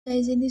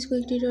Guys, in this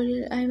quick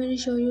tutorial, I am going to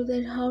show you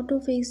that how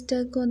to fix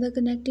stuck on the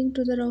connecting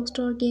to the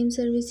Rockstar Games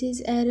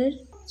Services error.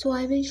 So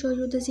I will show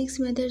you the 6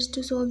 methods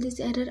to solve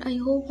this error. I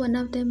hope one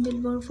of them will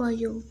work for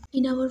you.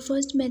 In our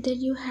first method,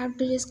 you have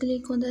to just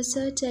click on the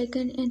search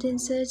icon and then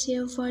search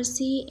here for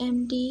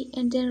CMD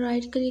and then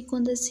right click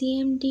on the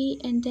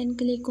CMD and then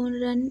click on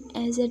run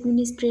as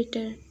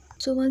administrator.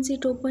 So once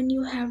it open,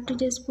 you have to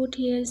just put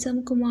here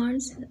some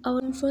commands.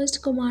 Our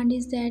first command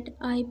is that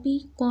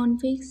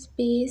ipconfig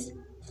space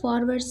 /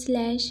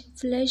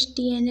 flush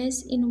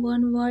DNS in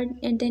one word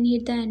and then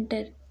hit the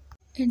enter.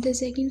 And the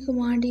second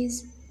command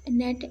is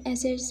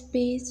netasset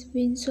space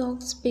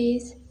winsock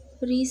space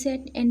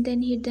reset and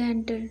then hit the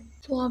enter.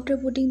 So after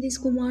putting this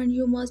command,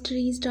 you must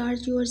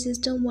restart your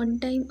system one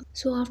time.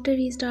 So after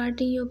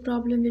restarting, your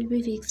problem will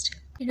be fixed.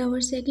 And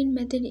our second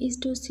method is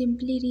to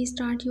simply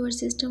restart your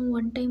system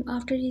one time.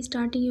 After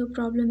restarting, your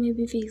problem may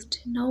be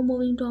fixed. Now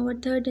moving to our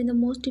third and the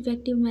most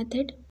effective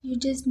method. You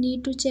just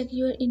need to check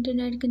your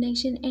internet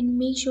connection and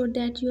make sure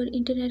that your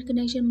internet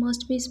connection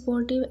must be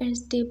supportive and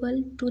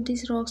stable to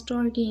this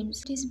Rockstar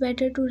games. It is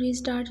better to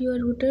restart your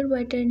router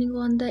by turning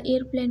on the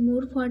airplane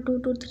mode for 2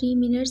 to 3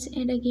 minutes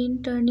and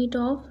again turn it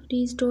off,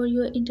 restore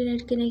your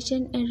internet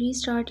connection and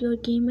restart your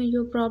game and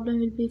your problem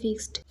will be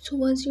fixed. So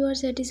once you are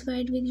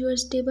satisfied with your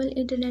stable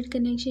internet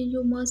connection,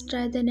 you must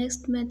try the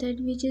next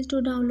method, which is to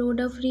download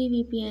a free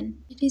VPN.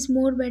 It is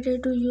more better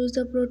to use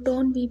the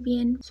Proton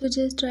VPN. So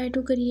just try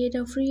to create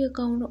a free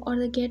account or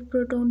the get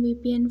Proton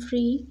VPN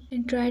free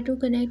and try to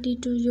connect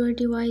it to your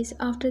device.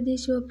 After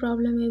this, your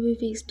problem may be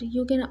fixed.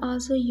 You can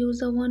also use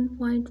the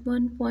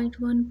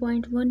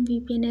 1.1.1.1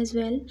 VPN as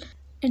well.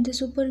 And the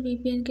super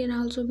VPN can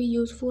also be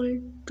useful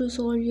to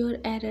solve your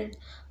error.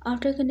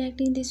 After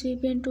connecting this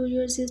VPN to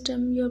your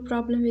system, your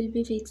problem will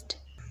be fixed.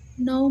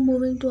 Now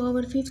moving to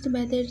our fifth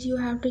method, you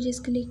have to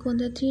just click on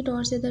the three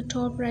dots at the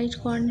top right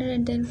corner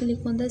and then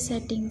click on the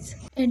settings.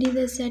 And in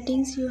the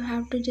settings, you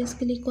have to just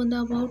click on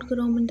the about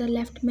Chrome in the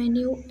left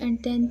menu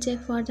and then check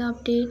for the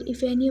update.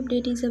 If any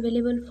update is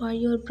available for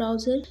your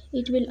browser,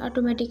 it will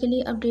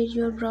automatically update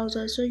your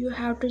browser. So you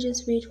have to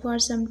just wait for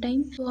some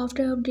time. So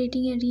after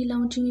updating and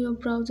relaunching your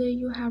browser,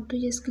 you have to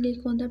just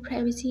click on the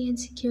privacy and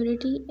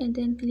security and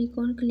then click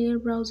on clear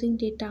browsing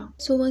data.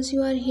 So once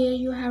you are here,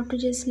 you have to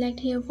just select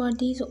here for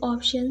these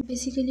options.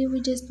 Basically,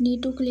 we just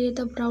need to clear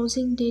the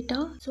browsing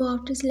data. So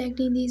after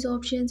selecting these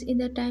options, in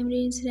the time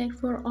range, select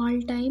for all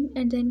time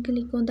and then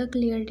click on the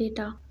clear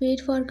data.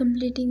 Wait for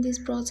completing this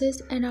process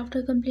and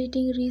after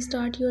completing,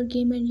 restart your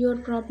game and your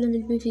problem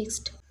will be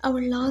fixed.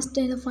 Our last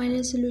and the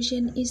final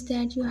solution is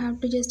that you have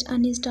to just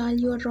uninstall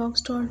your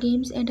Rockstar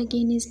games and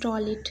again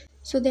install it.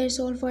 So that's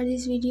all for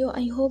this video.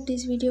 I hope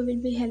this video will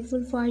be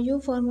helpful for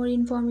you. For more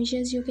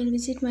information, you can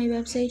visit my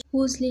website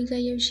whose link I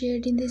have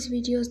shared in this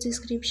video's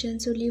description.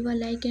 So leave a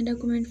like and a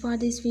comment for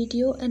this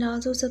video and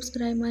also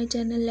subscribe my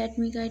channel. Let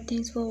me guide.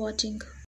 Thanks for watching.